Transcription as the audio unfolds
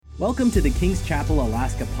Welcome to the Kings Chapel,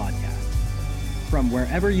 Alaska podcast. From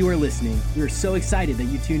wherever you are listening, we are so excited that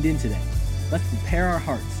you tuned in today. Let's prepare our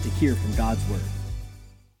hearts to hear from God's word.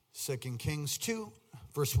 2 Kings 2,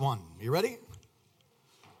 verse 1. You ready?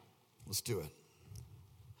 Let's do it.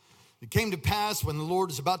 It came to pass when the Lord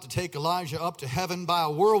was about to take Elijah up to heaven by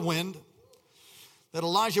a whirlwind that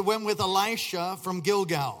Elijah went with Elisha from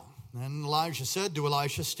Gilgal. And Elijah said to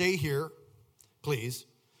Elisha, "Stay here, please.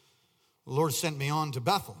 The Lord sent me on to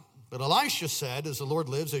Bethel." But Elisha said, "As the Lord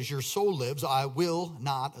lives, as your soul lives, I will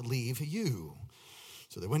not leave you."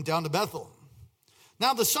 So they went down to Bethel.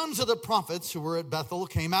 Now the sons of the prophets who were at Bethel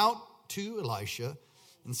came out to Elisha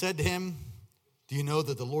and said to him, "Do you know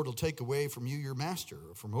that the Lord will take away from you your master,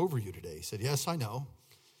 or from over you today?" He said, "Yes, I know."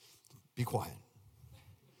 Be quiet.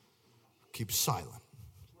 Keep silent.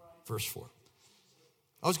 Verse 4.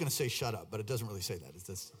 I was going to say shut up, but it doesn't really say that. It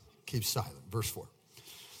says keep silent. Verse 4.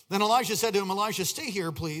 Then Elijah said to him, "Elisha, stay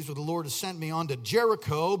here, please, for the Lord has sent me on to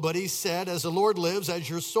Jericho." But he said, "As the Lord lives, as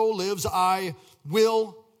your soul lives, I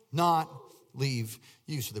will not leave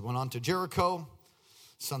you." So they went on to Jericho.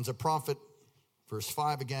 Sons of prophet. Verse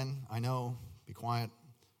 5 again. I know. Be quiet.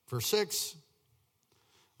 Verse 6.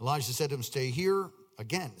 Elijah said to him, "Stay here."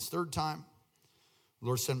 Again, it's third time. The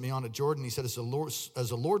Lord sent me on to Jordan. He said, as the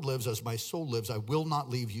Lord lives, as my soul lives, I will not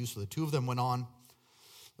leave you." So the two of them went on.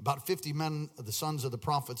 About 50 men, the sons of the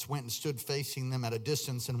prophets, went and stood facing them at a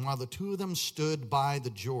distance. And while the two of them stood by the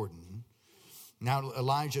Jordan, now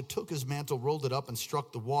Elijah took his mantle, rolled it up, and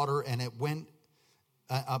struck the water, and it went,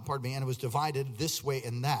 and it was divided this way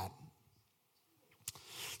and that,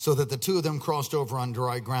 so that the two of them crossed over on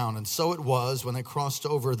dry ground. And so it was, when they crossed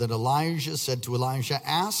over, that Elijah said to Elisha,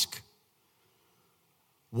 "Ask,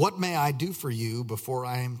 what may I do for you before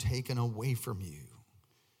I am taken away from you?"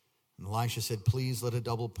 And Elisha said, "Please let a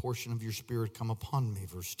double portion of your spirit come upon me."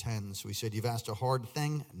 Verse 10. So he said, "You've asked a hard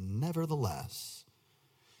thing. Nevertheless,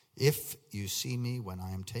 if you see me when I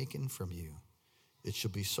am taken from you, it shall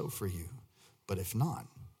be so for you. But if not,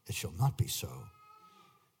 it shall not be so."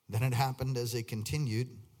 Then it happened, as they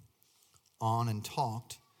continued on and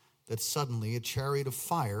talked, that suddenly a chariot of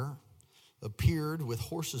fire appeared with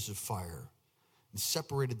horses of fire and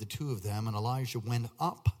separated the two of them. And Elijah went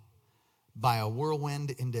up by a whirlwind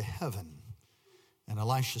into heaven. And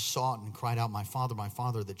Elisha saw it and cried out, my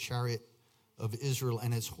father, the chariot of Israel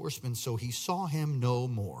and its horsemen." So he saw him no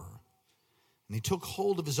more. And he took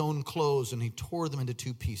hold of his own clothes and he tore them into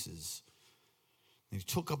two pieces. And he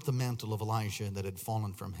took up the mantle of Elijah that had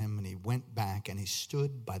fallen from him, and he went back and he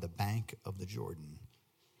stood by the bank of the Jordan.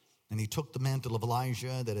 And he took the mantle of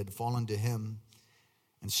Elijah that had fallen to him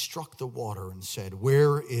and struck the water and said,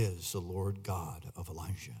 "Where is the Lord God of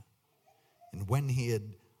Elijah?" And when he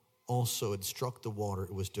had struck the water,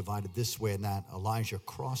 it was divided this way and that. Elijah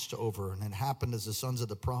crossed over, and it happened as the sons of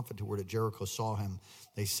the prophet who were at Jericho saw him,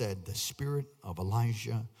 they said, "The spirit of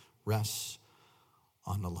Elijah rests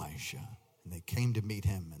on Elijah." And they came to meet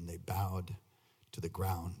him, and they bowed to the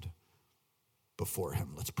ground before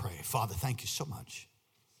him. Let's pray. Father, thank you so much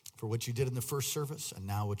for what you did in the first service and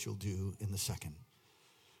now what you'll do in the second.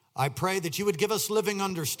 I pray that you would give us living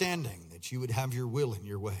understanding, that you would have your will in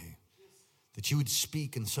your way, that you would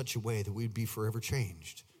speak in such a way that we'd be forever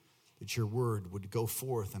changed, that your word would go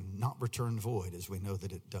forth and not return void, as we know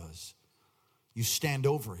that it does. You stand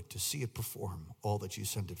over it to see it perform all that you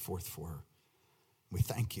send it forth for. We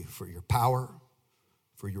thank you for your power,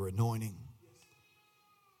 for your anointing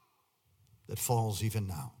that falls even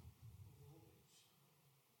now.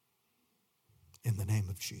 In the name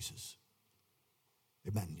of Jesus.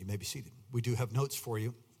 Amen. You may be seated. We do have notes for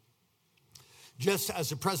you. Just as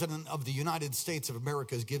the President of the United States of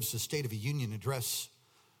America gives the State of the Union address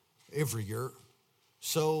every year,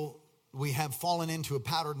 so we have fallen into a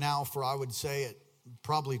pattern now for, I would say,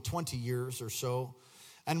 probably 20 years or so.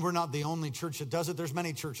 And we're not the only church that does it. There's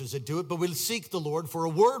many churches that do it, but we'll seek the Lord for a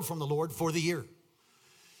word from the Lord for the year.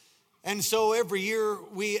 And so every year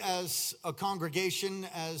we, as a congregation,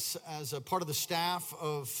 as a part of the staff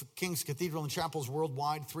of King's Cathedral and Chapels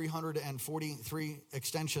worldwide, 343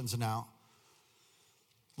 extensions now,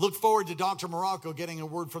 look forward to Dr. Morocco getting a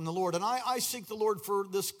word from the Lord. And I seek the Lord for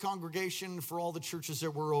this congregation, for all the churches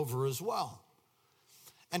that we're over as well.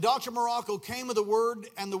 And Dr. Morocco came with a word,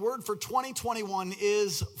 and the word for 2021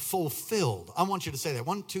 is fulfilled. I want you to say that.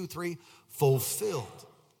 1, 2, 3, fulfilled.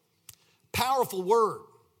 Powerful word.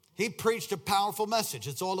 He preached a powerful message.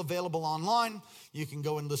 It's all available online. You can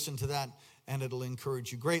go and listen to that, and it'll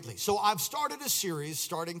encourage you greatly. So I've started a series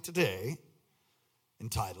starting today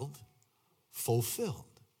entitled Fulfilled.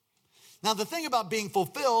 Now, the thing about being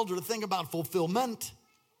fulfilled, or the thing about fulfillment,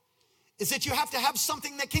 is that you have to have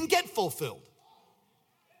something that can get fulfilled.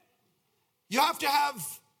 You have to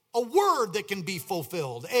have a word that can be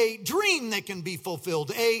fulfilled, a dream that can be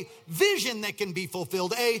fulfilled, a vision that can be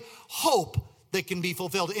fulfilled, a hope that can be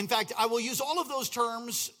fulfilled. In fact, I will use all of those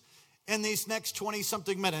terms in these next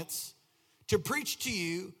 20-something minutes to preach to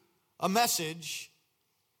you a message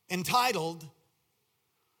entitled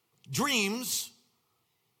Dreams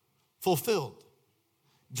Fulfilled.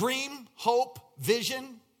 Dream, hope,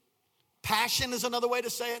 vision, passion is another way to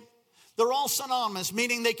say it. They're all synonymous,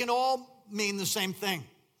 meaning they can all mean the same thing.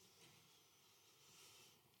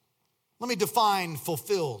 Let me define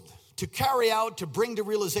fulfilled. To carry out, to bring to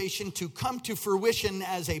realization, to come to fruition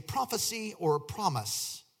as a prophecy or a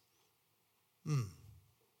promise.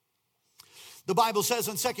 The Bible says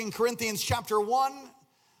in 2 Corinthians chapter 1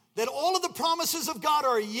 that all of the promises of God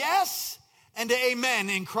are yes and amen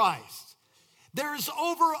in Christ. There's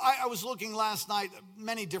I was looking last night,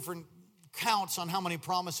 many different counts on how many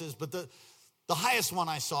promises, but the highest one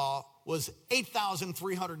I saw was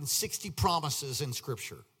 8,360 promises in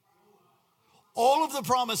Scripture. All of the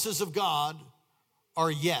promises of God are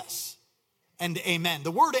yes and amen.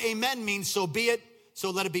 The word amen means so be it, so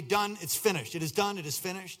let it be done, it's finished. It is done, it is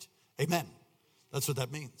finished. Amen. That's what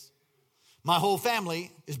that means. My whole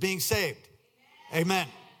family is being saved. Amen.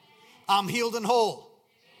 I'm healed and whole.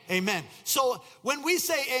 Amen. So when we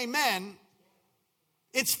say amen,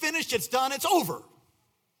 it's finished, it's done, it's over.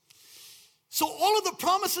 So all of the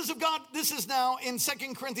promises of God, this is now in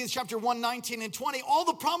 2 Corinthians chapter 1, 19 and 20, all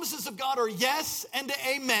the promises of God are yes and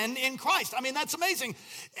amen in Christ. I mean, that's amazing.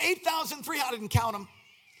 8,300, I didn't count them.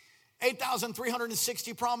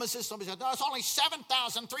 8,360 promises. Somebody said, no, it's only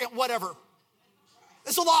 7,300, whatever.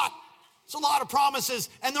 It's a lot. It's a lot of promises,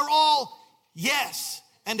 and they're all yes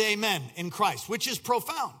and amen in Christ, which is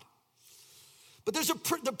profound. But there's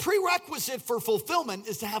the prerequisite for fulfillment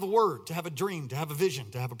is to have a word, to have a dream, to have a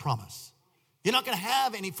vision, to have a promise. You're not going to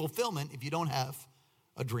have any fulfillment if you don't have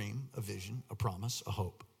a dream, a vision, a promise, a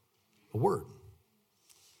hope, a word.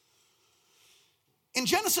 In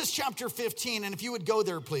Genesis chapter 15, and if you would go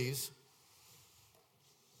there, please.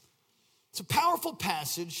 It's a powerful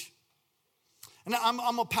passage. And I'm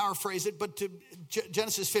going to paraphrase it, but to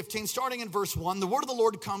Genesis 15, starting in verse 1, the word of the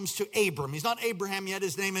Lord comes to Abram. He's not Abraham yet.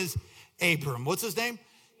 His name is Abram. What's his name?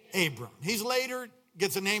 Abram. He's later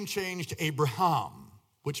gets a name change to Abraham,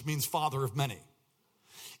 which means father of many.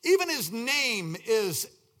 Even his name is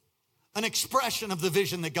an expression of the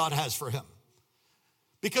vision that God has for him.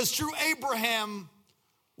 Because through Abraham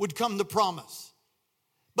would come the promise.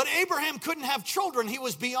 But Abraham couldn't have children. He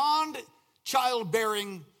was beyond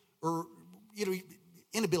childbearing or,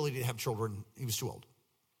 inability to have children. He was too old.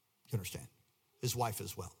 You understand? His wife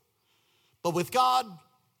as well. But with God,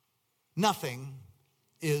 nothing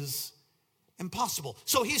is impossible.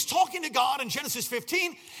 So he's talking to God in Genesis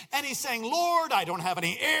 15, and he's saying, Lord, I don't have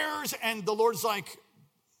any heirs. And the Lord's like,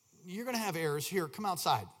 you're going to have heirs. Here, come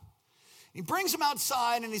outside. He brings him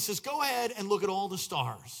outside, and he says, go ahead and look at all the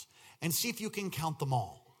stars and see if you can count them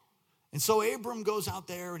all. And so Abram goes out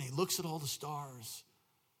there, and he looks at all the stars.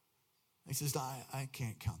 He says, I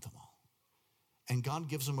can't count them all. And God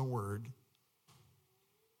gives him a word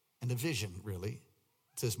and a vision, really.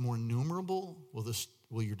 It says, more innumerable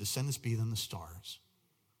will your descendants be than the stars.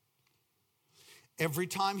 Every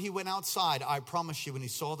time he went outside, I promise you, when he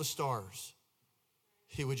saw the stars,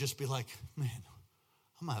 he would just be like, man,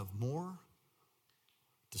 I'm going to have more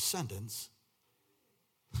descendants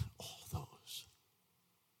than all those.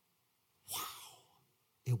 Wow.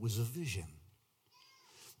 It was a vision.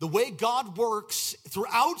 The way God works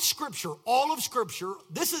throughout Scripture, all of Scripture,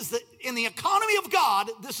 in the economy of God,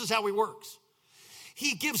 this is how he works.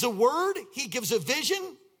 He gives a word, he gives a vision.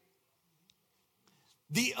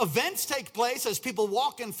 The events take place as people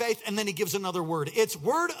walk in faith, and then he gives another word. It's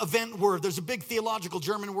word, event, word. There's a big theological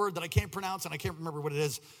German word that I can't pronounce, and I can't remember what it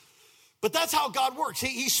is. But that's how God works.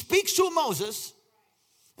 He speaks to Moses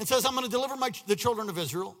and says, I'm going to deliver the children of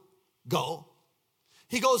Israel. Go.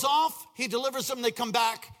 He goes off, he delivers them, they come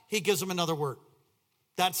back, he gives them another word.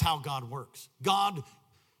 That's how God works. God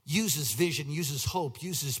uses vision, uses hope,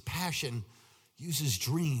 uses passion, uses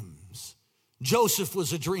dreams. Joseph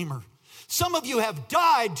was a dreamer. Some of you have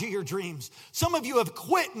died to your dreams. Some of you have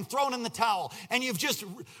quit and thrown in the towel, and you've just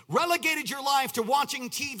relegated your life to watching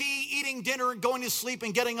TV, eating dinner, and going to sleep,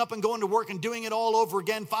 and getting up and going to work and doing it all over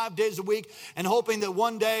again 5 days a week and hoping that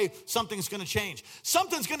one day something's going to change.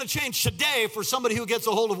 Something's going to change today for somebody who gets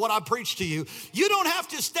a hold of what I preach to you. You don't have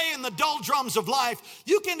to stay in the doldrums of life.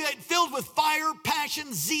 You can get filled with fire,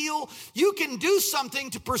 passion, zeal. You can do something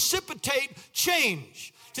to precipitate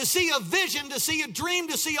change, to see a vision, to see a dream,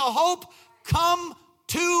 to see a hope come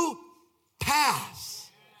to pass.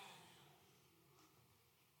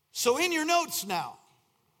 So in your notes now,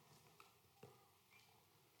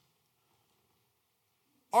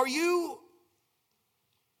 are you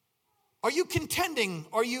contending?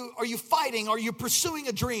 Are you fighting? Are you pursuing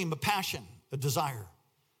a dream, a passion, a desire?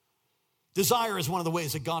 Desire is one of the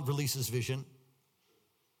ways that God releases vision.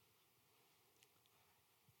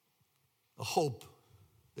 A hope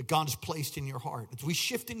that God has placed in your heart. As we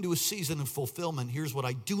shift into a season of fulfillment, here's what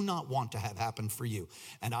I do not want to have happen for you.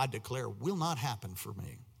 And I declare will not happen for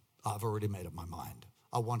me. I've already made up my mind.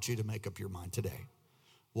 I want you to make up your mind today.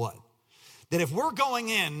 What? That if we're going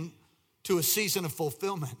in to a season of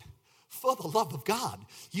fulfillment, for the love of God,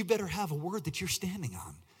 you better have a word that you're standing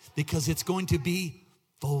on, because it's going to be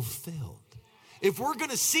fulfilled. If we're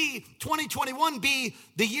going to see 2021 be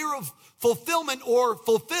the year of fulfillment or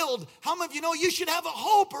fulfilled, how many of you know you should have a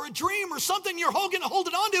hope or a dream or something you're going to hold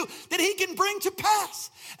it on to that he can bring to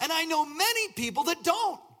pass? And I know many people that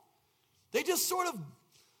don't. They just sort of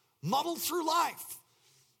muddle through life.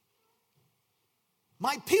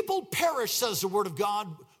 My people perish, says the word of God,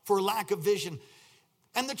 for lack of vision.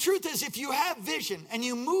 And the truth is, if you have vision and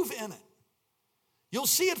you move in it, you'll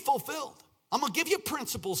see it fulfilled. I'm going to give you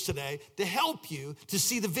principles today to help you to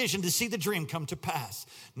see the vision, to see the dream come to pass.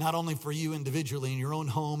 Not only for you individually in your own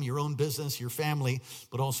home, your own business, your family,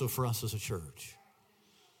 but also for us as a church.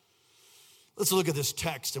 Let's look at this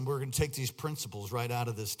text, and we're going to take these principles right out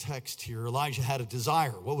of this text here. Elijah had a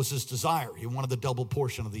desire. What was his desire? He wanted the double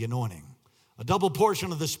portion of the anointing. A double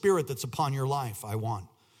portion of the Spirit that's upon your life, I want,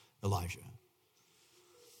 Elijah.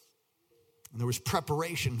 And there was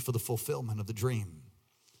preparation for the fulfillment of the dream.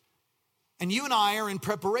 And you and I are in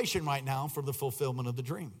preparation right now for the fulfillment of the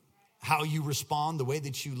dream. How you respond, the way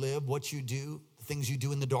that you live, what you do, the things you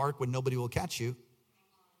do in the dark when nobody will catch you.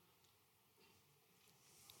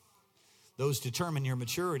 Those determine your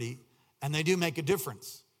maturity, and they do make a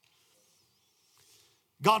difference.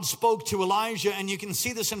 God spoke to Elijah, and you can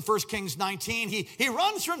see this in 1 Kings 19. He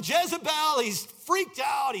runs from Jezebel. He's freaked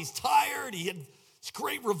out. He's tired. He had this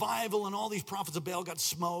great revival, and all these prophets of Baal got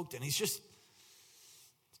smoked, and he's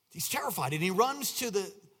terrified. And he runs to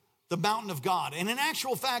the mountain of God. And in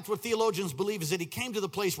actual fact, what theologians believe is that he came to the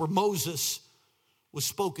place where Moses was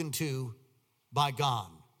spoken to by God.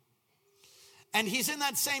 And he's in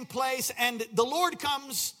that same place, and the Lord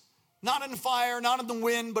comes, not in fire, not in the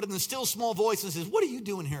wind, but in the still small voice, and says, "What are you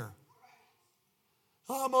doing here?"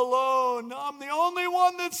 "I'm alone. I'm the only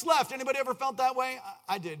one that's left." Anybody ever felt that way?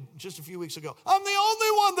 I did just a few weeks ago. I'm the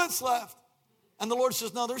only one that's left. And the Lord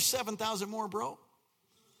says, "No, there's 7,000 more, bro."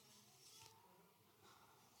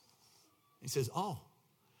 He says, "Oh."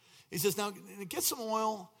 He says, "Now get some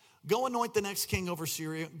oil. Go anoint the next king over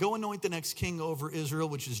Syria. Go anoint the next king over Israel,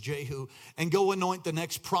 which is Jehu. And go anoint the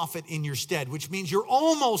next prophet in your stead," which means you're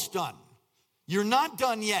almost done. You're not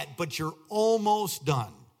done yet, but you're almost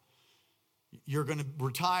done. You're going to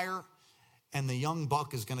retire, and the young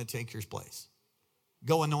buck is going to take your place.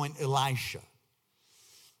 Go anoint Elisha.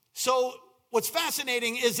 So what's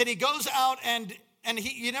fascinating is that he goes out, and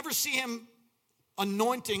you never see him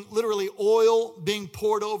anointing, literally oil being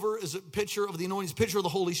poured over is a picture of the anointing, is a picture of the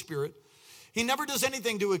Holy Spirit. He never does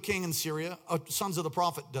anything to a king in Syria. Sons of the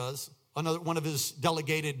Prophet does. One of his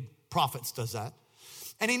delegated prophets does that.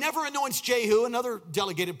 And he never anoints Jehu. Another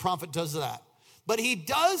delegated prophet does that. But he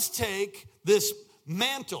does take this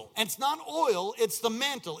mantle. And it's not oil, it's the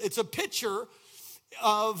mantle. It's a picture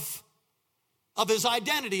of his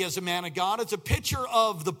identity as a man of God. It's a picture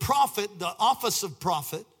of the prophet, the office of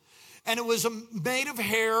prophet. And it was made of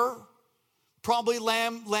hair, probably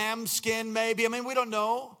lamb skin maybe. I mean, we don't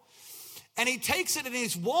know. And he takes it, and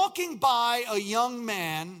he's walking by a young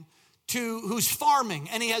man who's farming.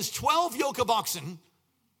 And he has 12 yoke of oxen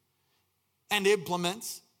and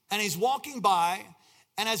implements. And he's walking by.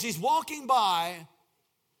 And as he's walking by,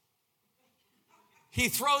 he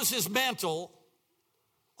throws his mantle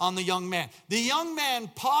on the young man. The young man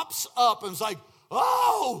pops up and is like,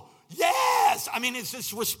 "Oh, yes!" I mean, it's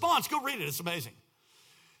this response. Go read it. It's amazing.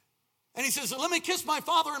 And he says, "Let me kiss my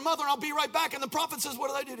father and mother, and I'll be right back." And the prophet says, "What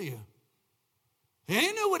did I do to you?" And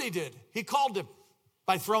he knew what he did. He called him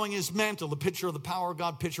by throwing his mantle, the picture of the power of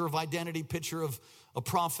God, picture of identity, picture of a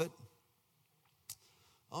prophet.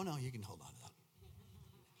 Oh, no, you can hold on to that.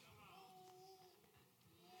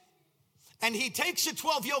 And he takes a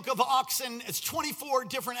 12 yoke of oxen. It's 24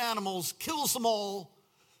 different animals, kills them all,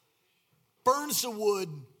 burns the wood,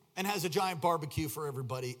 and has a giant barbecue for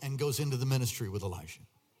everybody, and goes into the ministry with Elijah.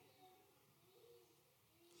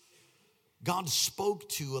 God spoke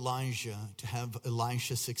to Elijah to have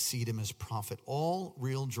Elisha succeed him as prophet. All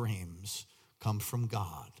real dreams come from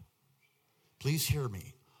God. Please hear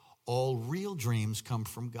me. all real dreams come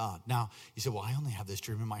from God. Now, you say, well, I only have this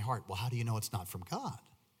dream in my heart. Well, how do you know it's not from God?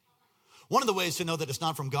 One of the ways to know that it's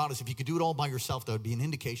not from God is if you could do it all by yourself, that would be an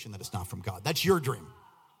indication that it's not from God. That's your dream.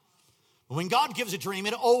 But when God gives a dream,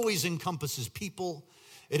 it always encompasses people.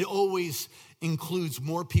 It always includes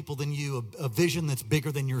more people than you. A vision that's bigger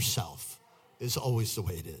than yourself is always the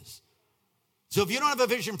way it is. So if you don't have a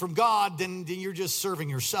vision from God, then you're just serving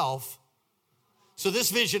yourself. So this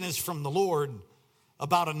vision is from the Lord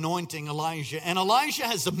about anointing Elijah. And Elijah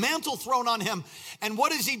has the mantle thrown on him. And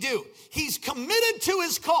what does he do? He's committed to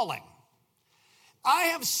his calling. I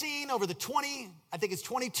have seen over the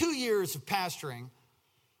 22 years of pastoring,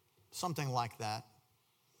 something like that.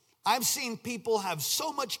 I've seen people have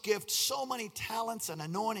so much gift, so many talents and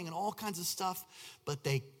anointing and all kinds of stuff, but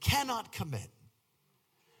they cannot commit.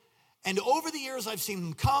 And over the years, I've seen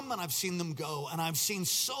them come and I've seen them go. And I've seen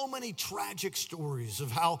so many tragic stories of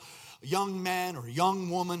how a young man or a young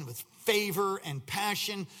woman with favor and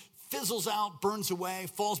passion fizzles out, burns away,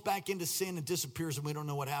 falls back into sin and disappears, and we don't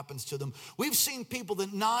know what happens to them. We've seen people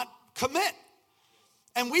that not commit.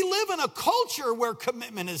 And we live in a culture where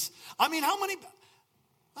commitment is, how many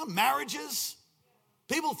marriages,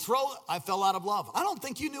 people I fell out of love. I don't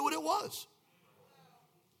think you knew what it was.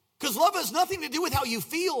 Because love has nothing to do with how you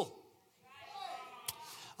feel.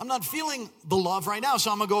 I'm not feeling the love right now, so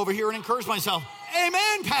I'm going to go over here and encourage myself.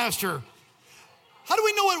 Amen, Pastor. How do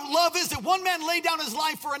we know what love is? That one man laid down his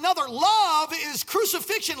life for another. Love is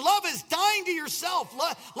crucifixion. Love is dying to yourself.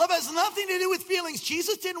 Love has nothing to do with feelings.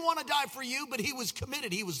 Jesus didn't want to die for you, but he was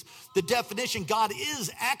committed. He was the definition. God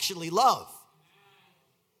is actually love.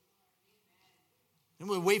 And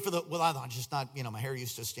we wait for I thought just not, my hair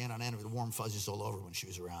used to stand on end with warm fuzzies all over when she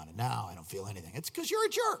was around. And now I don't feel anything. It's because you're a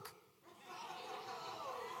jerk.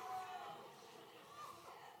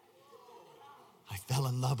 I fell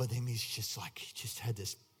in love with him. He just had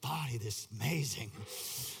this body, this amazing.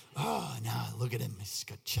 Oh, now look at him. He's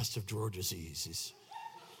got chest of drawer disease. His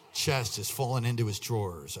chest is falling into his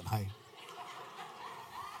drawers. And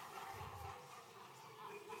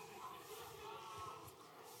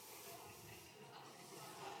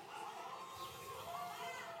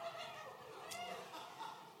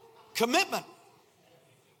commitment.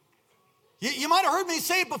 You might have heard me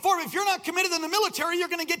say it before, but if you're not committed in the military, you're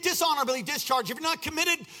going to get dishonorably discharged. If you're not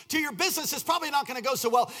committed to your business, it's probably not going to go so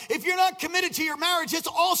well. If you're not committed to your marriage, it's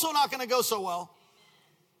also not going to go so well.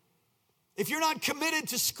 If you're not committed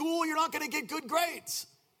to school, you're not going to get good grades.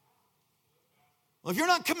 Well, if you're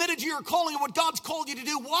not committed to your calling and what God's called you to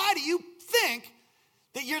do, why do you think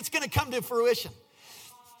that it's going to come to fruition?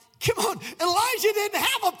 Come on, Elijah didn't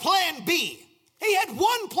have a plan B. He had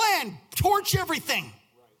one plan: torch everything.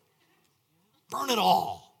 Burn it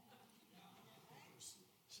all.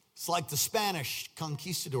 It's like the Spanish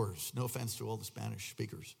conquistadors. No offense to all the Spanish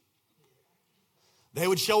speakers. They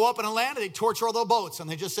would show up in a land and they'd torch all their boats. And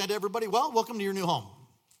they just said to everybody, well, welcome to your new home.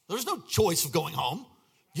 There's no choice of going home.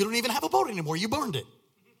 You don't even have a boat anymore. You burned it.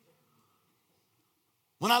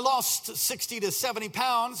 When I lost 60 to 70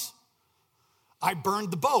 pounds, I burned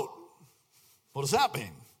the boat. What does that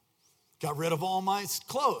mean? Got rid of all my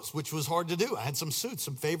clothes, which was hard to do. I had some suits,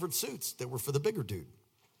 some favorite suits that were for the bigger dude.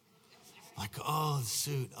 Like, oh, the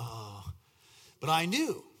suit, oh. But I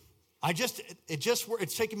knew.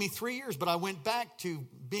 It's taken me 3 years, but I went back to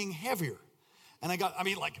being heavier. And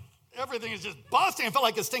everything is just busting. I felt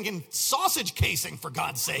like a stinking sausage casing, for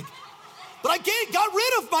God's sake. But I got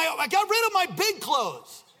rid of my big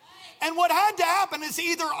clothes. And what had to happen is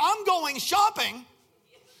either I'm going shopping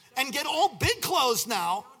and get all big clothes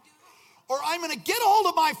now, or I'm going to get a hold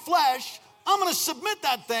of my flesh, I'm going to submit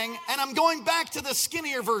that thing, and I'm going back to the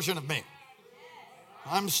skinnier version of me.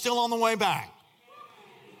 I'm still on the way back.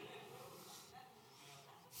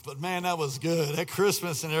 But man, that was good. That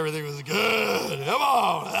Christmas and everything was good. Come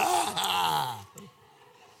on.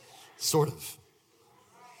 Sort of.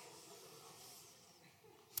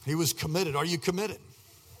 He was committed. Are you committed?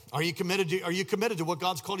 Are you committed to what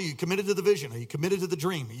God's called you? Are you committed to the vision? Are you committed to the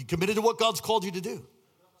dream? Are you committed to what God's called you to do?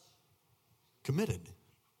 Committed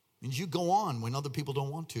means you go on when other people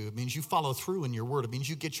don't want to. It means you follow through in your word. It means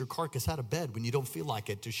you get your carcass out of bed when you don't feel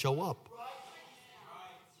like it to show up.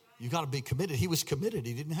 You got to be committed. He was committed.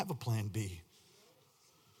 He didn't have a plan B.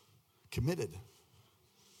 Committed.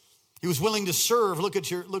 He was willing to serve. Look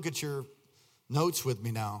at your notes with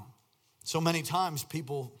me now. So many times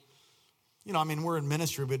people, we're in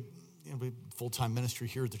ministry, but we full-time ministry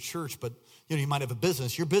here at the church, but you might have a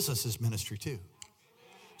business. Your business is ministry too.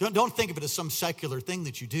 Don't think of it as some secular thing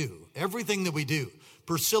that you do. Everything that we do.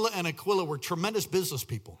 Priscilla and Aquila were tremendous business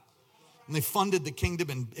people. And they funded the kingdom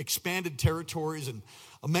and expanded territories and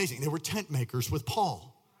amazing. They were tent makers with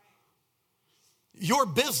Paul. your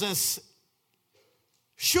business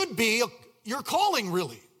should be your calling,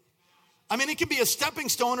 really. I mean, it can be a stepping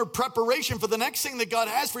stone or preparation for the next thing that God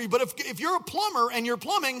has for you. But if you're a plumber and you're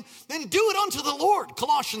plumbing, then do it unto the Lord,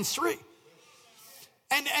 Colossians 3.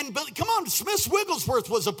 But come on, Smith Wigglesworth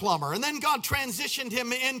was a plumber, and then God transitioned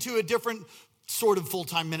him into a different sort of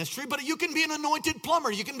full-time ministry. But you can be an anointed plumber.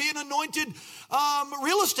 You can be an anointed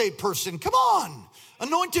real estate person. Come on.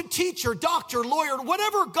 Anointed teacher, doctor, lawyer,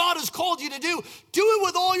 whatever God has called you to do it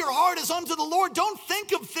with all your heart as unto the Lord. Don't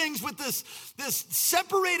think of things with this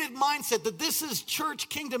separated mindset that this is church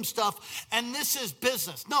kingdom stuff and this is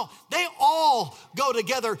business. No, they all go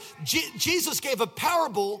together. Jesus gave a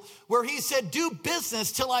parable where he said, do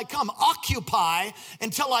business till I come. Occupy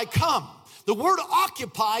until I come. The word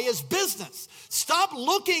occupy is business. Stop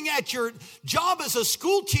looking at your job as a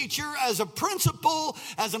school teacher, as a principal,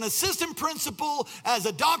 as an assistant principal, as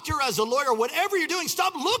a doctor, as a lawyer, whatever you're doing.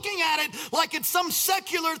 Stop looking at it like it's some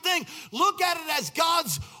secular thing. Look at it as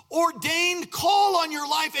God's ordained call on your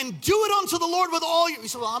life and do it unto the Lord with all you. You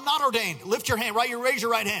say, well, I'm not ordained. Lift your hand, right? You raise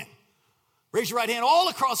your right hand. Raise your right hand all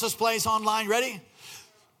across this place online. Ready?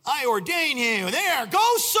 I ordain you. There,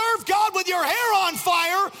 go serve God with your hair on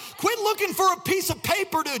fire. Quit looking for a piece of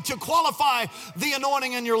paper to qualify the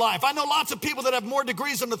anointing in your life. I know lots of people that have more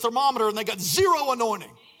degrees than the thermometer and they got zero anointing,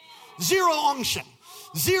 zero unction,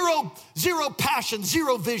 zero passion,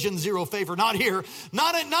 zero vision, zero favor. Not here,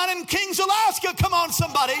 not in Kings, Alaska. Come on,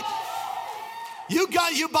 somebody. You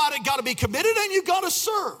got to be committed and you got to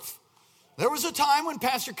serve. There was a time when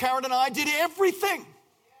Pastor Karen and I did everything.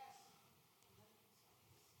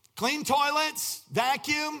 Clean toilets,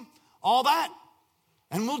 vacuum, all that.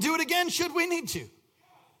 And we'll do it again should we need to.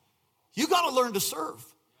 You got to learn to serve.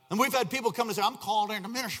 And we've had people come and say, I'm called into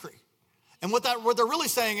ministry. And what they're really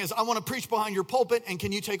saying is, I want to preach behind your pulpit, and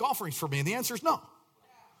can you take offerings for me? And the answer is no.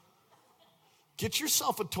 Get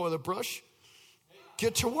yourself a toilet brush.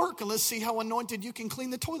 Get to work, and let's see how anointed you can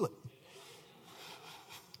clean the toilet.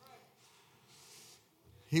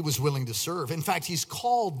 He was willing to serve. In fact, he's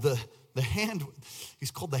called the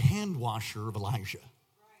hand washer of Elijah.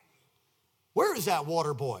 Where is that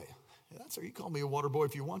water boy? That's right. You call me a water boy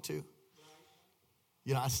if you want to.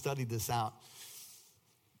 You know, I studied this out.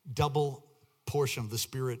 Double portion of the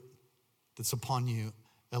Spirit that's upon you.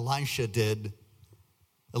 Elijah did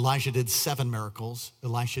 7 miracles.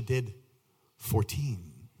 Elisha did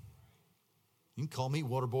 14. You can call me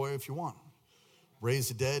water boy if you want. Raise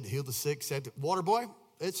the dead, heal the sick, said water boy,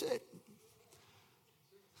 that's it.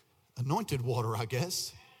 Anointed water, I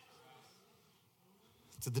guess.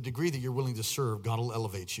 To the degree that you're willing to serve, God will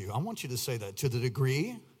elevate you. I want you to say that. To the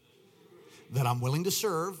degree that I'm willing to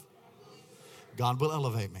serve, God will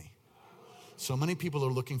elevate me. So many people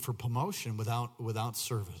are looking for promotion without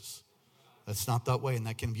service. That's not that way. In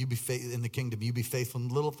that kingdom, in the kingdom, you be faithful in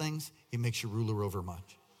little things, he makes you ruler over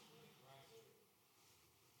much.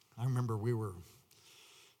 I remember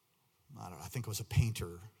I think I was a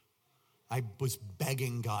painter. I was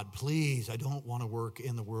begging God, please, I don't want to work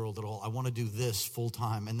in the world at all. I want to do this full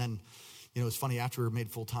time. And then, it's funny, after we were made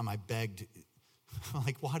full time, I begged, I'm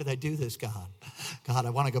like, why did I do this, God? God,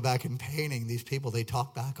 I want to go back in painting. These people, they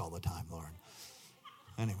talk back all the time, Lord.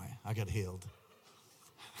 Anyway, I got healed.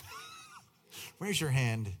 Raise your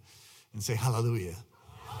hand and say hallelujah.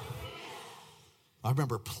 I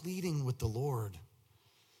remember pleading with the Lord.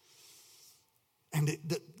 And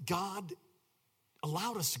God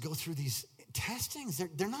allowed us to go through these testings.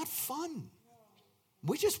 They're not fun.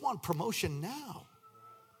 We just want promotion now.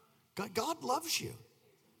 God loves you.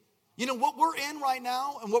 You know what we're in right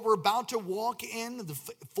now and what we're about to walk in, the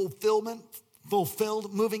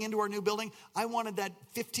fulfilled, moving into our new building. I wanted that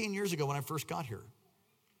 15 years ago when I first got here.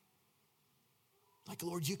 Like,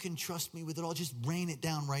 Lord, you can trust me with it all. Just rain it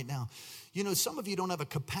down right now. Some of you don't have a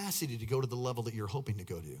capacity to go to the level that you're hoping to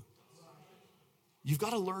go to. You've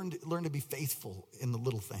got to learn to be faithful in the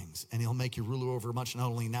little things, and he'll make you ruler over much,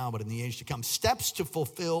 not only now, but in the age to come. Steps to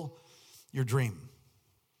fulfill your dream.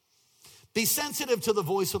 Be sensitive to the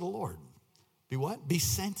voice of the Lord. Be what? Be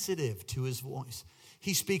sensitive to his voice.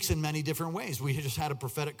 He speaks in many different ways. We just had a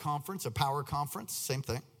prophetic conference, a power conference, same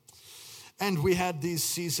thing. And we had these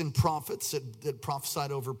seasoned prophets that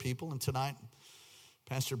prophesied over people. And tonight,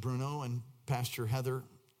 Pastor Bruno and Pastor Heather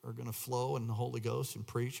are going to flow in the Holy Ghost and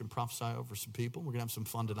preach and prophesy over some people. We're going to have some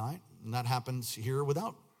fun tonight. And that happens here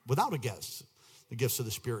without a guest. The gifts of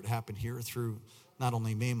the Spirit happen here through not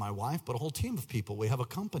only me and my wife, but a whole team of people. We have a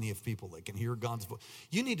company of people that can hear God's voice.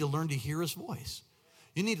 You need to learn to hear his voice.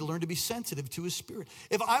 You need to learn to be sensitive to his Spirit.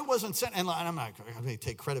 If I wasn't sent, and I'm not going to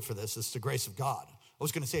take credit for this, it's the grace of God. I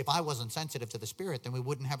was going to say, if I wasn't sensitive to the Spirit, then we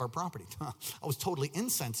wouldn't have our property. I was totally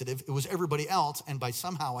insensitive. It was everybody else, and by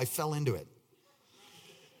somehow I fell into it.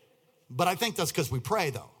 But I think that's because we pray,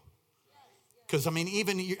 though. Because, I mean,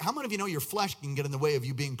 how many of you know your flesh can get in the way of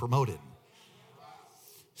you being promoted?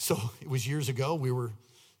 So it was years ago. We were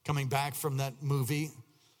coming back from that movie,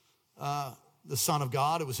 The Son of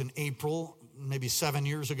God. It was in April, maybe 7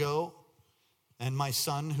 years ago. And my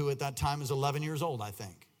son, who at that time is 11 years old, I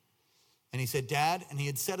think. And he said, Dad, and he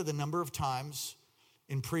had said it a number of times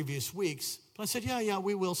in previous weeks. But I said, yeah,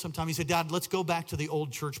 we will sometime. He said, Dad, let's go back to the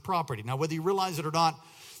old church property. Now, whether you realize it or not,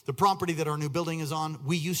 the property that our new building is on,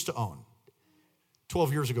 we used to own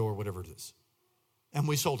 12 years ago or whatever it is. And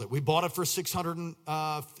we sold it. We bought it for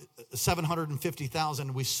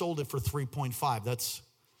 $750,000. We sold it for 3.5.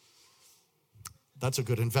 That's a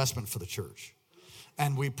good investment for the church.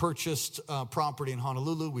 And we purchased property in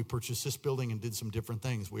Honolulu. We purchased this building and did some different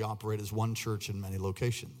things. We operate as one church in many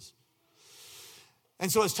locations. And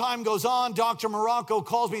so as time goes on, Dr. Morocco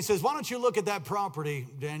calls me and says, why don't you look at that property,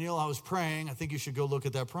 Daniel? I was praying. I think you should go look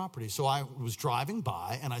at that property. So I was driving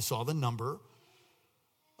by, and I saw the number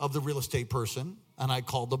of the real estate person, and I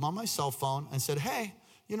called them on my cell phone and said, hey,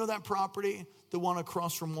 you know that property, the one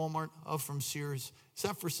across from Walmart, from Sears, is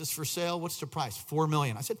that for sale? What's the price? $4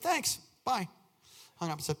 million. I said, thanks, bye. Hung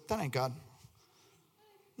up and said, that ain't God.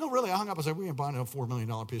 No, really, I hung up and said, we ain't buying a $4 million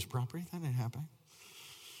piece of property. That ain't happening.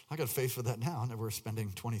 I got faith for that now, and we're spending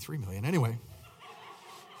 $23 million. Anyway,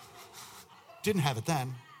 didn't have it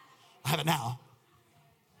then. I have it now.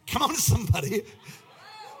 Come on, somebody.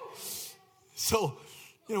 So,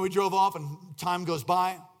 we drove off, and time goes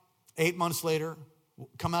by. 8 months later,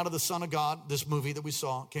 come out of The Son of God, this movie that we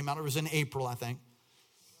saw. Came out, it was in April, I think.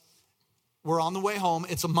 We're on the way home.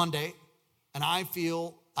 It's a Monday. And I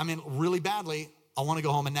feel, really badly, I want to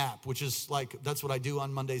go home and nap, which is that's what I do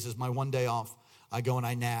on Mondays is my one day off. I go and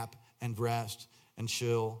I nap and rest and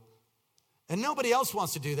chill. And nobody else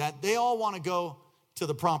wants to do that. They all want to go to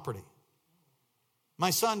the property. My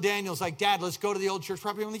son Daniel's like, Dad, let's go to the old church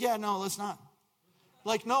property. I'm like, yeah, no, let's not.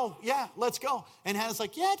 No, yeah, let's go. And Hannah's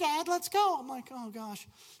like, yeah, Dad, let's go. I'm like, oh, gosh.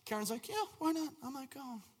 Karen's like, yeah, why not? I'm like,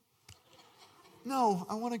 oh. No,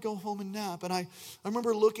 I want to go home and nap. And I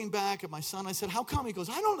remember looking back at my son. I said, how come? He goes,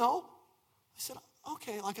 I don't know. I said,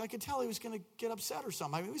 okay, I could tell he was going to get upset or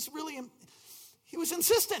something. He was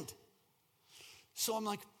insistent. So I'm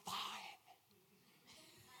like, fine.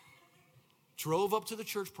 Drove up to the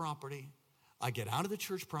church property. I get out of the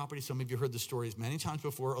church property. Some of you heard the stories many times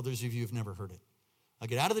before. Others of you have never heard it. I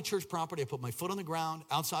get out of the church property. I put my foot on the ground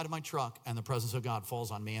outside of my truck, and the presence of God falls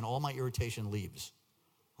on me, and all my irritation leaves.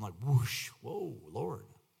 I'm like, whoosh, whoa, Lord.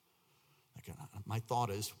 My thought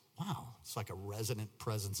is, wow, it's like a resonant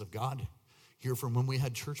presence of God here from when we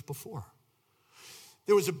had church before.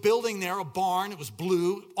 There was a building there, a barn. It was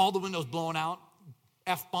blue, all the windows blown out,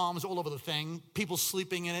 F-bombs all over the thing, people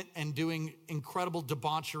sleeping in it and doing incredible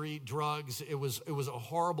debauchery, drugs. It was a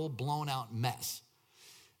horrible, blown out mess.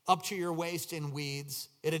 Up to your waist in weeds.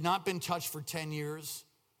 It had not been touched for 10 years.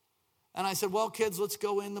 And I said, well, kids, let's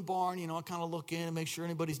go in the barn. I kind of look in and make sure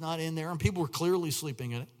anybody's not in there. And people were clearly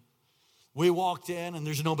sleeping in it. We walked in, and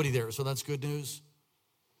there's nobody there, so that's good news.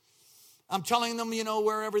 I'm telling them,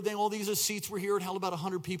 where everything, all these seats were here. It held about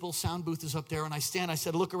 100 people. Sound booth is up there. And I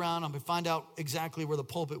said, look around. I'm going to find out exactly where the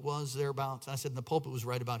pulpit was, thereabouts. And I said, and the pulpit was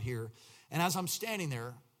right about here. And as I'm standing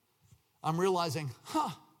there, I'm realizing,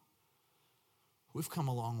 we've come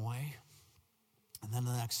a long way. And then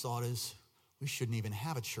the next thought is, we shouldn't even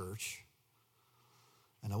have a church.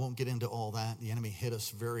 And I won't get into all that. The enemy hit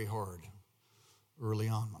us very hard early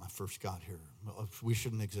on when I first got here. We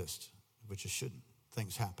shouldn't exist. We just shouldn't.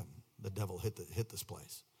 Things happen. The devil hit this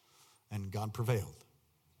place. And God prevailed.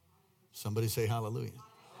 Somebody say hallelujah.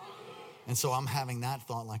 And so I'm having that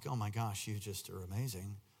thought like, oh my gosh, you just are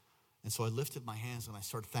amazing. And so I lifted my hands and I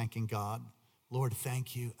started thanking God. Lord,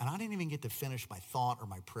 thank you. And I didn't even get to finish my thought or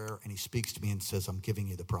my prayer. And he speaks to me and says, I'm giving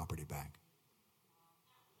you the property back.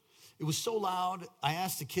 It was so loud. I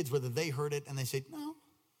asked the kids whether they heard it. And they said, no.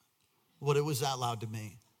 But it was that loud to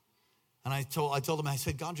me. And I told them, I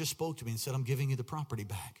said, God just spoke to me and said, I'm giving you the property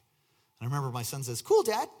back. And I remember my son says, cool,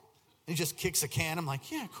 Dad. And he just kicks a can. I'm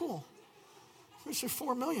like, yeah, cool. Where's your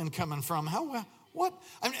 $4 million coming from? What?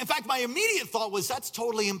 In fact, my immediate thought was that's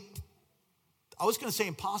totally, I was going to say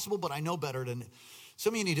impossible, but I know better than,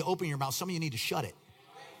 some of you need to open your mouth. Some of you need to shut it.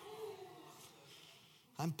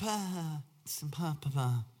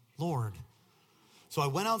 Lord. So I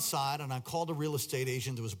went outside and I called a real estate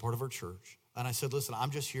agent that was a part of our church. And I said, listen,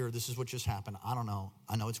 I'm just here. This is what just happened. I don't know.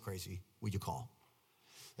 I know it's crazy. Will you call?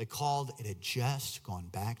 They called. It had just gone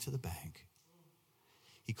back to the bank.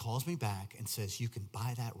 He calls me back and says, you can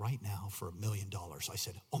buy that right now for $1 million. I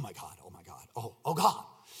said, oh my God, oh God.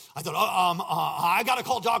 I thought, I got to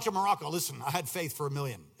call Dr. Morocco. Listen, I had faith for $1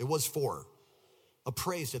 million. It was 4,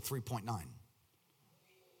 appraised at 3.9.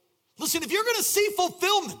 Listen, if you're going to see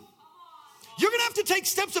fulfillment, you're going to have to take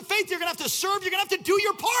steps of faith. You're going to have to serve. You're going to have to do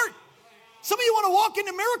your part. Some of you want to walk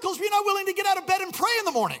into miracles, but you're not willing to get out of bed and pray in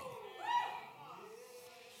the morning.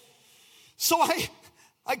 So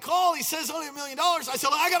I call, he says only $1 million. I said,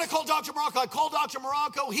 I got to call Dr. Morocco. I call Dr.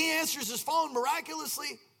 Morocco. He answers his phone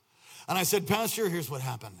miraculously. And I said, Pastor, here's what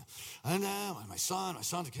happened. And my son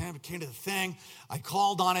came to the thing. I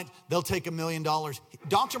called on it. They'll take $1 million.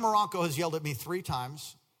 Dr. Morocco has yelled at me 3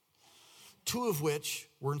 times, 2 of which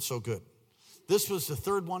weren't so good. This was the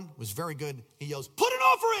 3rd one, was very good. He yells, put an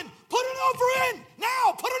offer in,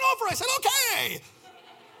 now, put an offer. I said, okay.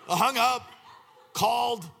 I hung up,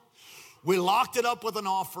 called. We locked it up with an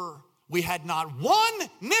offer. We had not 1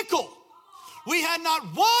 nickel. We had not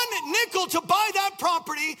 1 nickel to buy that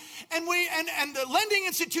property. And the lending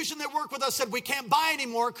institution that worked with us said, we can't buy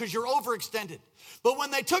anymore because you're overextended. But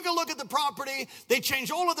when they took a look at the property, they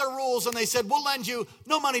changed all of their rules and they said, we'll lend you,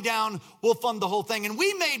 no money down, we'll fund the whole thing. And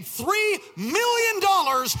we made $3 million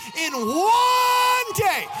in 1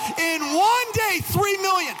 day. In 1 day, $3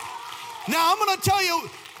 million. Now, I'm going to tell you,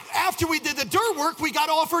 after we did the dirt work, we got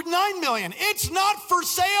offered $9 million. It's not for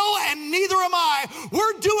sale, and neither am I.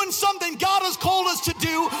 We're doing something God has called us to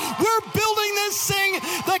do. We're building this thing.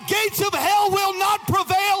 The gates of hell will not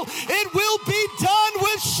prevail. It will be done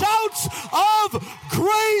with shouts of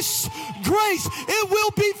grace. Grace. It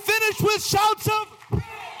will be finished with shouts of...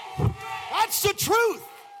 That's the truth.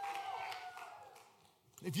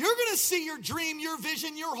 If you're going to see your dream, your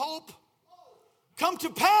vision, your hope come to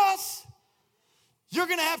pass, you're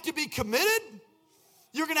going to have to be committed.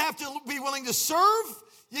 You're going to have to be willing to serve.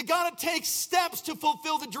 You got to take steps to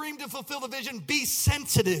fulfill the dream, to fulfill the vision. Be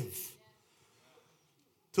sensitive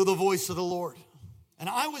to the voice of the Lord. And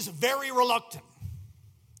I was very reluctant.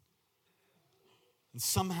 And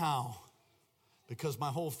somehow, because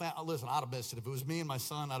my whole family, listen, I'd have missed it. If it was me and my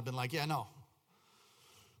son, I'd have been like, yeah, no.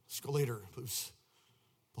 Let's go later. It was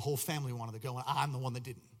the whole family wanted to go, and I'm the one that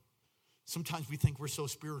didn't. Sometimes we think we're so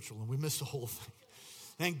spiritual and we miss the whole thing.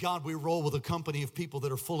 Thank God we roll with a company of people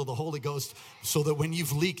that are full of the Holy Ghost so that when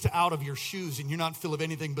you've leaked out of your shoes and you're not full of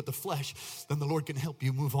anything but the flesh, then the Lord can help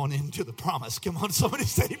you move on into the promise. Come on, somebody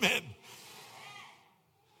say amen.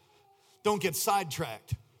 Don't get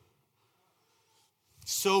sidetracked.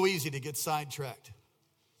 So easy to get sidetracked.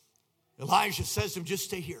 Elijah says to him, just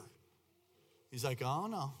stay here. He's like, oh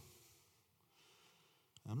no,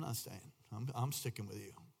 I'm not staying. I'm sticking with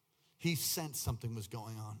you. He sensed something was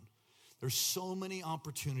going on. There's so many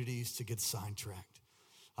opportunities to get sidetracked.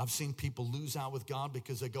 I've seen people lose out with God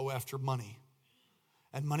because they go after money.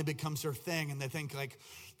 And money becomes their thing, and they think like,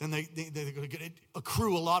 then they're going to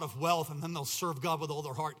accrue a lot of wealth, and then they'll serve God with all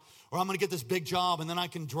their heart. Or I'm going to get this big job, and then I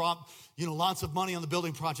can drop, lots of money on the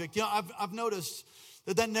building project. I've noticed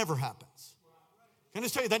that never happens. Can I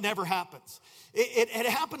just tell you, that never happens. It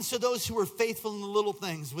happens to those who are faithful in the little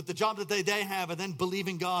things with the job that they have, and then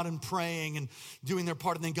believing God and praying and doing their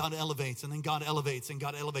part, and then God elevates, and then God elevates, and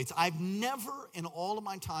God elevates. I've never in all of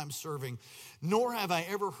my time serving, nor have I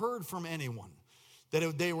ever heard from anyone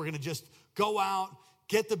that they were going to just go out,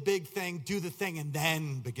 get the big thing, do the thing, and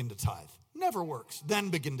then begin to tithe. Never works. Then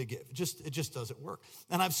begin to give. It just doesn't work.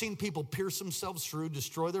 And I've seen people pierce themselves through,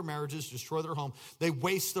 destroy their marriages, destroy their home. They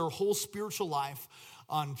waste their whole spiritual life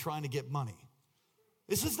on trying to get money.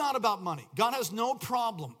 This is not about money. God has no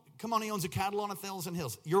problem. Come on, he owns a cattle on 1,000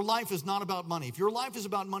 hills. Your life is not about money. If your life is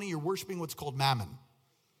about money, you're worshiping what's called mammon.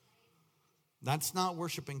 That's not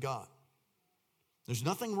worshiping God. There's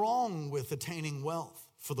nothing wrong with attaining wealth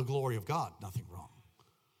for the glory of God. Nothing wrong.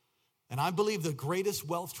 And I believe the greatest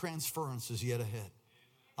wealth transference is yet ahead.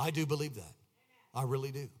 I do believe that. I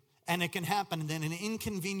really do. And it can happen in an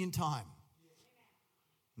inconvenient time.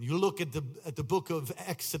 You look at the book of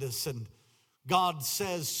Exodus, and God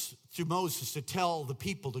says to Moses to tell the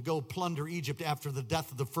people to go plunder Egypt after the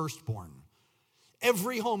death of the firstborn.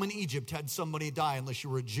 Every home in Egypt had somebody die unless you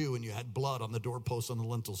were a Jew and you had blood on the doorposts on the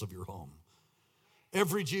lintels of your home.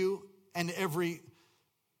 Every Jew and every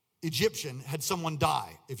Egyptian had someone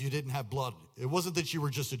die if you didn't have blood. It wasn't that you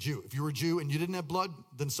were just a Jew. If you were a Jew and you didn't have blood,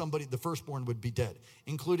 then the firstborn would be dead.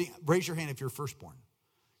 Raise your hand if you're firstborn.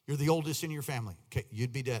 You're the oldest in your family. Okay,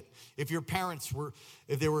 you'd be dead. If your parents were,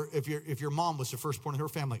 if your mom was the firstborn in her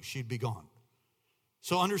family, she'd be gone.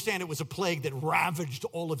 So understand, it was a plague that ravaged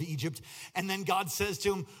all of Egypt. And then God says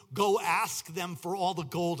to him, go ask them for all the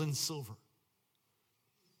gold and silver.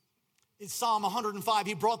 It's Psalm 105,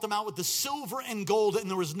 he brought them out with the silver and gold, and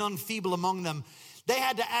there was none feeble among them. They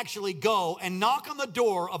had to actually go and knock on the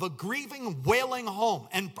door of a grieving, wailing home.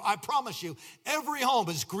 And I promise you, every home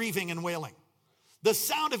is grieving and wailing. The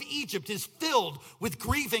sound of Egypt is filled with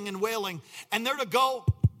grieving and wailing. And they're to go,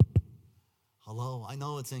 hello, I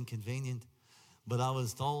know it's inconvenient, but I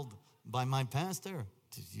was told by my pastor,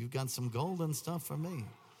 you got some gold and stuff for me.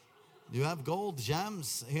 You have gold,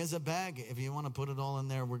 gems, here's a bag. If you want to put it all in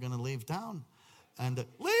there, we're going to leave town. And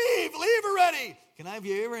leave already. Can I have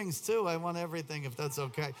your earrings too? I want everything if that's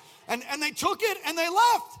okay. And they took it and they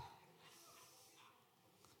left.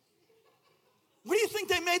 What do you think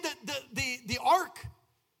they made the ark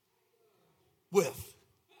with?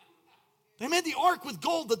 They made the ark with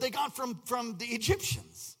gold that they got from the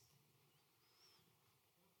Egyptians.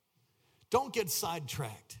 Don't get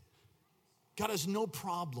sidetracked. God has no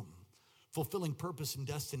problem fulfilling purpose and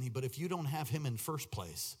destiny, but if you don't have him in first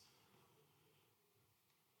place,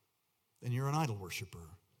 then you're an idol worshiper.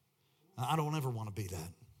 I don't ever want to be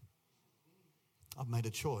that. I've made a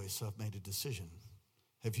choice. I've made a decision.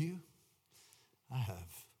 Have you? I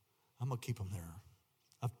have. I'm going to keep him there.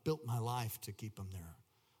 I've built my life to keep him there.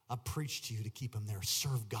 I've preached to you to keep him there.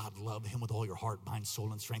 Serve God, love him with all your heart, mind,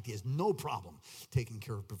 soul, and strength. He has no problem taking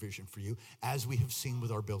care of provision for you, as we have seen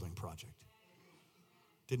with our building project.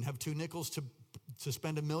 Didn't have 2 nickels to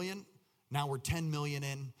spend $1 million. Now we're 10 million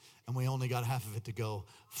in, and we only got half of it to go.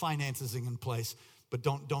 Finances in place, but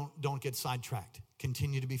don't get sidetracked.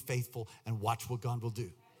 Continue to be faithful and watch what God will do.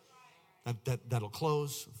 That'll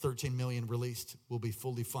close. 13 million released. We'll be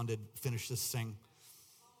fully funded. Finish this thing.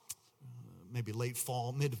 Maybe late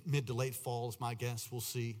fall, mid to late fall is my guess. We'll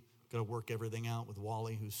see. Got to work everything out with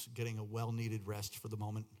Wally, who's getting a well-needed rest for the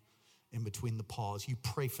moment in between the pause. You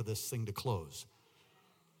pray for this thing to close.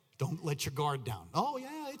 Don't let your guard down. Oh,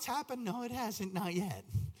 yeah, it's happened. No, it hasn't. Not yet.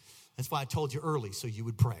 That's why I told you early so you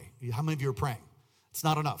would pray. How many of you are praying? It's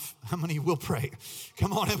not enough. How many will pray?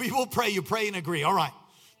 Come on, we will pray. You pray and agree. All right.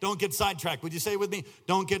 Don't get sidetracked. Would you say it with me?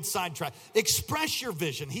 Don't get sidetracked. Express your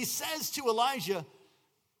vision. He says to Elijah,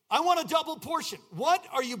 I want a double portion. What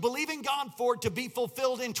are you believing God for to be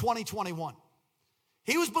fulfilled in 2021?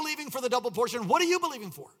 He was believing for the double portion. What are you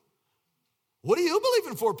believing for? What are you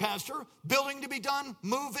believing for, Pastor? Building to be done,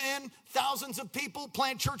 move in, thousands of people,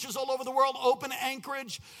 plant churches all over the world, open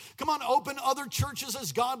Anchorage. Come on, open other churches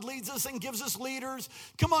as God leads us and gives us leaders.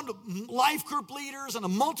 Come on, life group leaders and a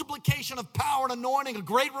multiplication of power and anointing, a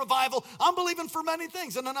great revival. I'm believing for many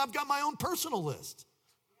things, and then I've got my own personal list.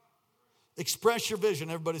 Express your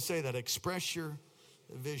vision. Everybody say that. Express your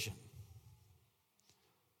vision.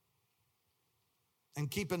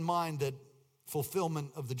 And keep in mind that fulfillment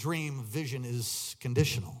of the dream vision is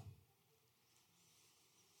conditional.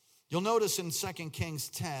 You'll notice in 2 Kings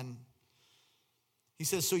 10, he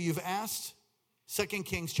says, so you've asked, 2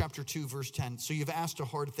 Kings chapter 2, verse 10, so you've asked a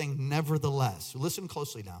hard thing, nevertheless. Listen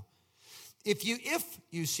closely now. If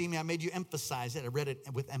you see me, I made you emphasize it. I read it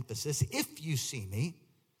with emphasis. If you see me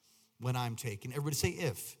when I'm taken, everybody say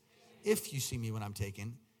if. If you see me when I'm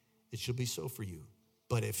taken, it shall be so for you.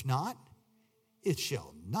 But if not, it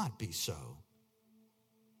shall not be so.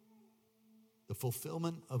 The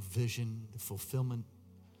fulfillment of vision, the fulfillment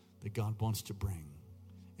that God wants to bring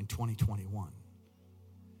in 2021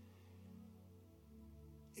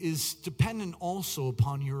 is dependent also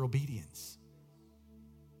upon your obedience.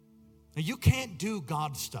 Now, you can't do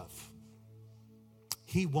God stuff.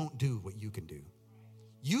 He won't do what you can do.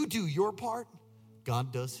 You do your part,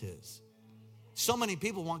 God does his. So many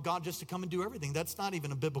people want God just to come and do everything. That's not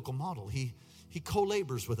even a biblical model. He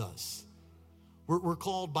co-labors with us. We're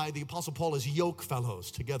called by the Apostle Paul as yoke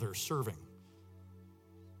fellows together serving.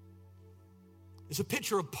 It's a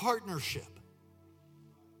picture of partnership.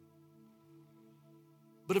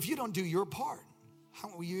 But if you don't do your part, how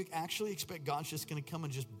will you actually expect God's just going to come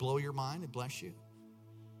and just blow your mind and bless you?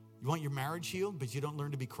 You want your marriage healed, but you don't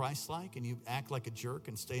learn to be Christ-like and you act like a jerk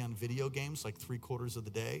and stay on video games like 3/4 of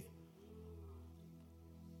the day?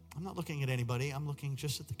 I'm not looking at anybody. I'm looking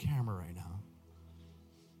just at the camera right now.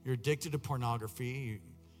 You're addicted to pornography.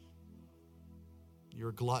 You're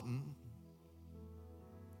a glutton.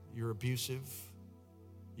 You're abusive.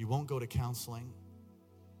 You won't go to counseling.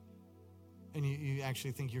 And you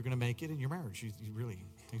actually think you're going to make it in your marriage. You really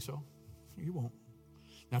think so? You won't.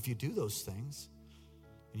 Now, if you do those things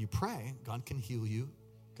and you pray, God can heal you.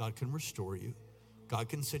 God can restore you. God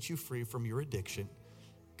can set you free from your addiction.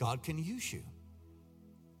 God can use you.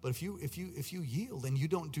 But if you yield and you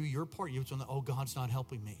don't do your part, you're saying, oh, God's not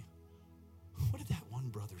helping me. What did that one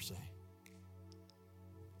brother say?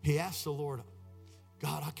 He asked the Lord,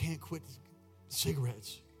 God, I can't quit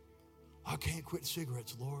cigarettes. I can't quit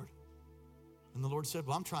cigarettes, Lord. And the Lord said,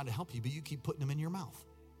 well, I'm trying to help you, but you keep putting them in your mouth.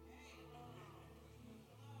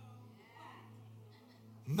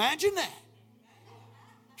 Imagine that.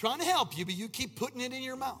 Trying to help you, but you keep putting it in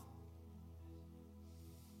your mouth.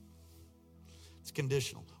 It's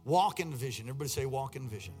conditional. Walk in vision. Everybody say walk in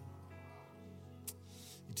vision.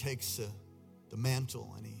 He takes the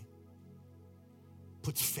mantle and he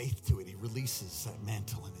puts faith to it. He releases that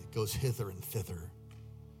mantle and it goes hither and thither.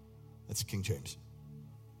 That's King James.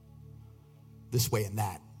 This way and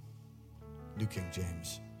that. New King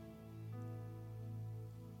James.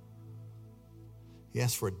 He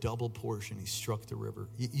asked for a double portion. He struck the river.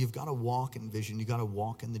 You've got to walk in vision. You've got to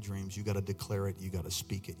walk in the dreams. You've got to declare it. You've got to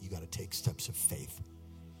speak it. You've got to take steps of faith.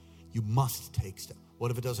 You must take steps. What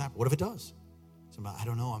if it does happen? What if it does? Somebody, I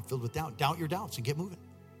don't know. I'm filled with doubt. Doubt your doubts and get moving.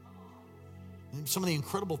 And some of the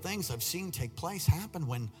incredible things I've seen take place happen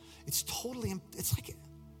when it's like,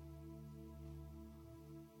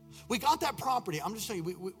 we got that property. I'm just telling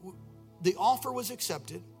you, the offer was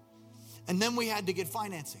accepted. And then we had to get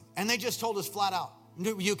financing. And they just told us flat out,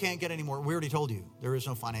 you can't get any more. We already told you there is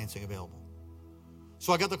no financing available.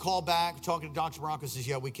 So I got the call back, talking to Dr. Barranco, says,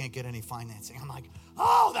 yeah, we can't get any financing. I'm like,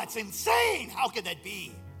 oh, that's insane. How could that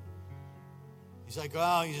be? He's like,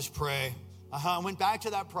 oh, you just pray. I went back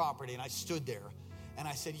to that property and I stood there and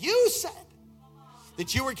I said, you said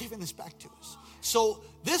that you were giving this back to us. So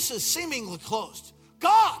this is seemingly closed.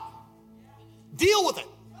 God, deal with it.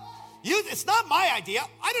 It's not my idea.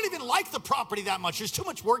 I don't even like the property that much. There's too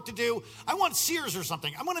much work to do. I want Sears or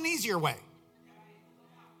something. I want an easier way.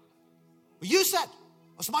 You said,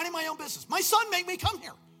 I was minding my own business. My son made me come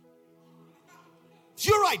here. It's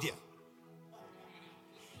your idea.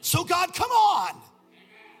 So God, come on.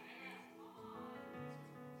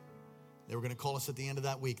 They were going to call us at the end of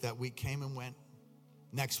that week. That week came and went.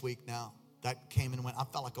 Next week now. That came and went. I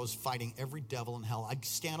felt like I was fighting every devil in hell. I'd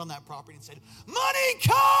stand on that property and said, money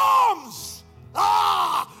comes!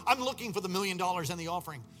 I'm looking for the $1 million and the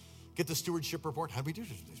offering. Get the stewardship report. How'd we do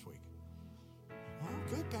this week? Oh,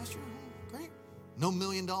 good, Pastor. Great. No $1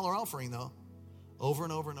 million offering, though. Over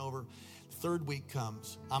and over and over. Third week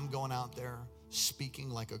comes. I'm going out there speaking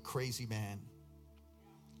like a crazy man.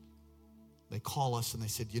 They call us and they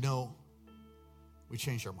said, we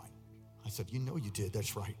changed our mind. I said, you did.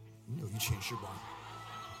 That's right. No, you changed your mind.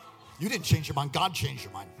 You didn't change your mind. God changed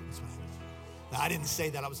your mind. Now, I didn't say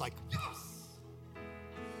that. I was like, yes.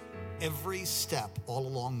 Every step all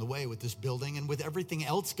along the way with this building and with everything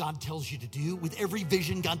else God tells you to do, with every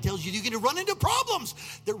vision God tells you, you're going to run into problems.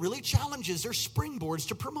 They're really challenges. They're springboards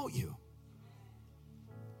to promote you.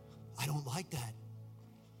 I don't like that.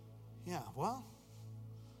 Yeah, well,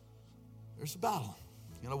 there's a battle.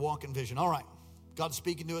 You got to walk in vision. All right. God's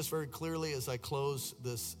speaking to us very clearly as I close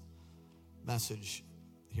this message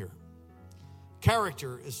here.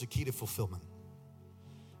 Character is the key to fulfillment.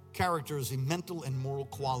 Character is the mental and moral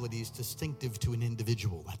qualities distinctive to an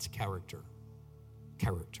individual. That's character.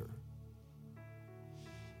 Character.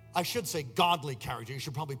 I should say godly character. You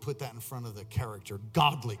should probably put that in front of the character.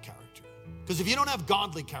 Godly character. Because if you don't have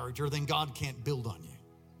godly character, then God can't build on you.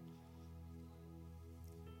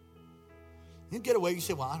 You get away, you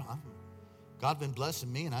say, well, God's been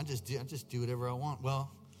blessing me and I just do whatever I want.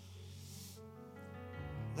 Well,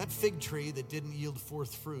 that fig tree that didn't yield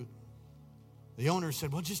forth fruit, the owner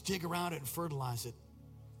said, well, just dig around it and fertilize it.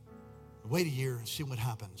 Wait a year and see what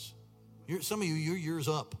happens. Some of you, your year's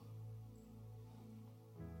up.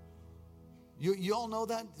 You all know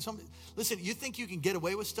that? Listen, you think you can get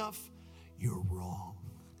away with stuff? You're wrong.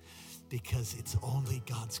 Because it's only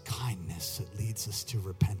God's kindness that leads us to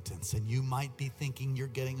repentance. And you might be thinking you're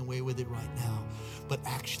getting away with it right now. But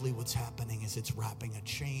actually what's happening is it's wrapping a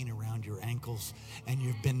chain around your ankles and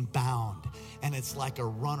you've been bound. And it's like a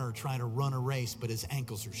runner trying to run a race, but his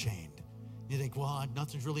ankles are chained. You think, well,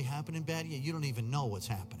 nothing's really happening bad yet. You don't even know what's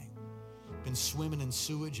happening. Been swimming in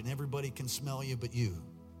sewage and everybody can smell you but you.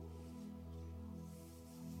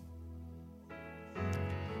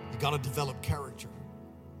 You got to develop character.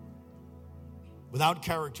 Without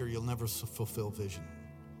character, you'll never fulfill vision.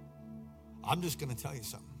 I'm just going to tell you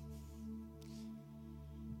something.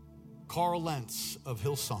 Carl Lentz of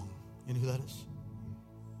Hillsong, you know who that is?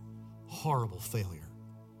 Horrible failure.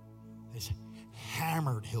 He's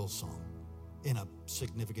hammered Hillsong in a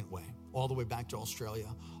significant way, all the way back to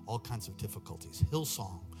Australia, all kinds of difficulties.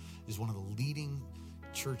 Hillsong is one of the leading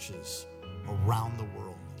churches around the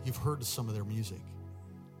world. You've heard some of their music.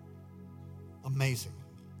 Amazing.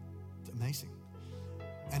 It's amazing.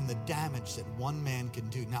 And the damage that one man can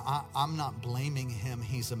do. Now, I'm not blaming him.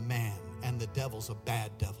 He's a man, and the devil's a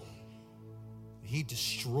bad devil. He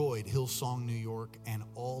destroyed Hillsong, New York, and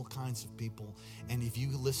all kinds of people. And if you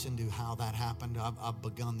listen to how that happened, I've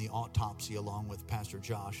begun the autopsy along with Pastor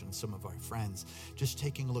Josh and some of our friends, just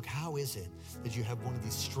taking a look. How is it that you have one of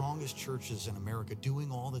the strongest churches in America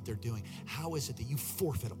doing all that they're doing? How is it that you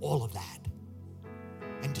forfeit all of that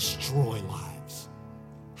and destroy lives?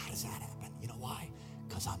 How does that happen? You know why?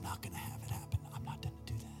 Because I'm not going to have it happen. I'm not going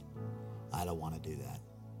to do that. I don't want to do that.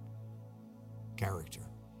 Character.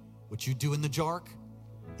 What you do in the dark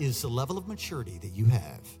is the level of maturity that you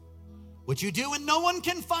have. What you do and no one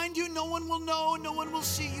can find you, no one will know, no one will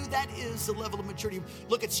see you, that is the level of maturity.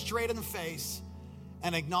 Look it straight in the face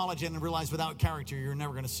and acknowledge it and realize without character, you're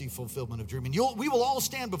never going to see fulfillment of dream. And we will all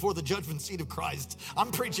stand before the judgment seat of Christ. I'm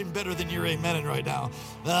preaching better than you're amening right now.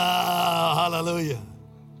 Hallelujah.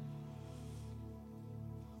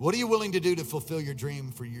 What are you willing to do to fulfill your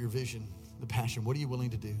dream, for your vision, the passion? What are you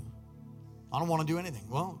willing to do? I don't want to do anything.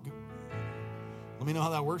 Well, let me know how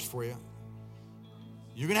that works for you.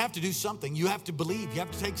 You're going to have to do something. You have to believe. You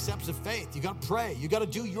have to take steps of faith. You got to pray. You got to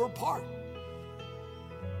do your part.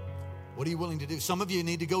 What are you willing to do? Some of you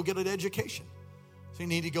need to go get an education. So you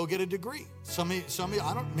need to go get a degree. Some of you,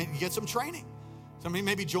 maybe get some training. Some of you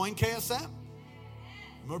maybe join KSM.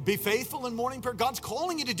 Or be faithful in morning prayer. God's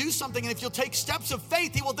calling you to do something, and if you'll take steps of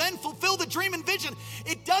faith, He will then fulfill the dream and vision.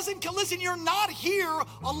 It doesn't, listen, you're not here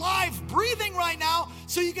alive, breathing right now,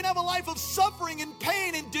 so you can have a life of suffering and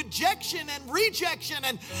pain and dejection and rejection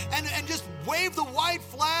and just wave the white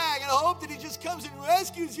flag and hope that He just comes and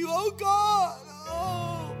rescues you. Oh, God.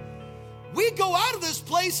 Oh. We go out of this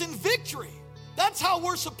place in victory. That's how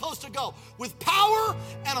we're supposed to go, with power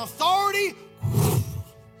and authority,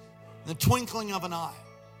 the twinkling of an eye.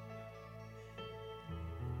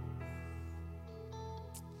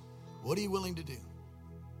 What are you willing to do?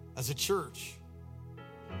 As a church,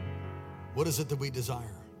 what is it that we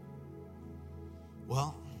desire?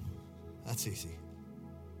 Well, that's easy.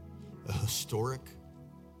 A historic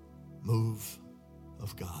move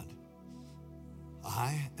of God.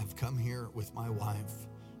 I have come here with my wife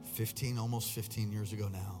almost 15 years ago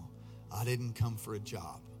now. I didn't come for a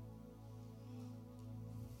job.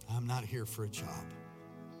 I'm not here for a job.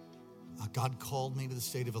 God called me to the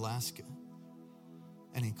state of Alaska.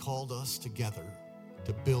 And He called us together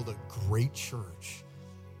to build a great church.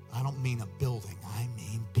 I don't mean a building, I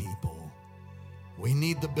mean people. We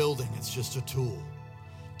need the building, it's just a tool.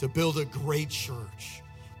 To build a great church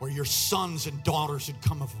where your sons and daughters would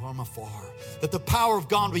come from afar. That the power of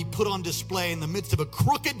God would be put on display in the midst of a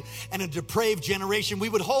crooked and a depraved generation. We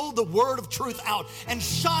would hold the word of truth out and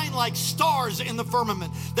shine like stars in the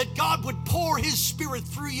firmament. That God would pour His Spirit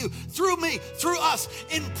through you, through me, through us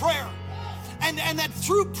in prayer. And that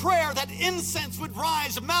through prayer, that incense would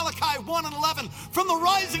rise, Malachi 1:11, from the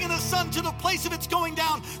rising of the sun to the place of its going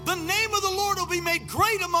down. The name of the Lord will be made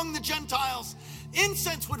great among the Gentiles.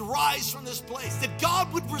 Incense would rise from this place, that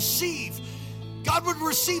God would receive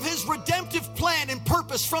His redemptive plan and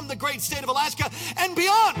purpose from the great state of Alaska and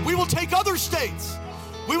beyond. We will take other states.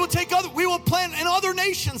 We will plant in other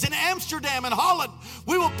nations, in Amsterdam and Holland.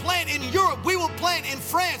 We will plant in Europe. We will plant in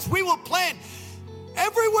France. We will plant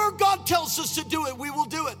everywhere God tells us to do it, we will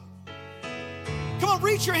do it. Come on,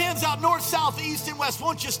 reach your hands out, north, south, east, and west.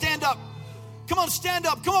 Won't you stand up? Come on, stand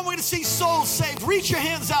up. Come on, we're going to see souls saved. Reach your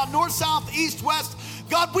hands out, north, south, east, west.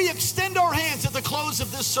 God, we extend our hands at the close of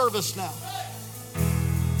this service now.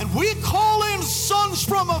 And we call in sons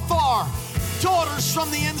from afar, daughters from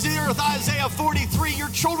the ends of the earth. Isaiah 43, your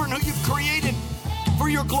children who you've created for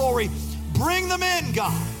your glory. Bring them in,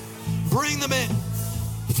 God. Bring them in.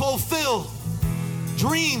 Fulfilled.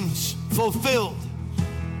 Dreams fulfilled.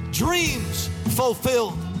 Dreams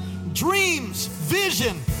fulfilled. Dreams,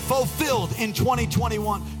 vision fulfilled in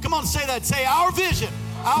 2021. Come on, say that. Say, our vision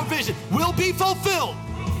will be fulfilled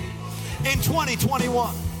in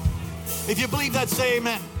 2021. If you believe that, say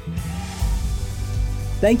amen.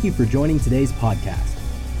 Thank you for joining today's podcast.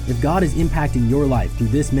 If God is impacting your life through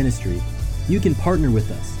this ministry, you can partner with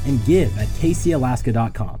us and give at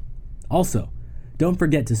kcalaska.com. Also, don't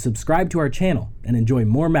forget to subscribe to our channel and enjoy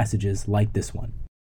more messages like this one.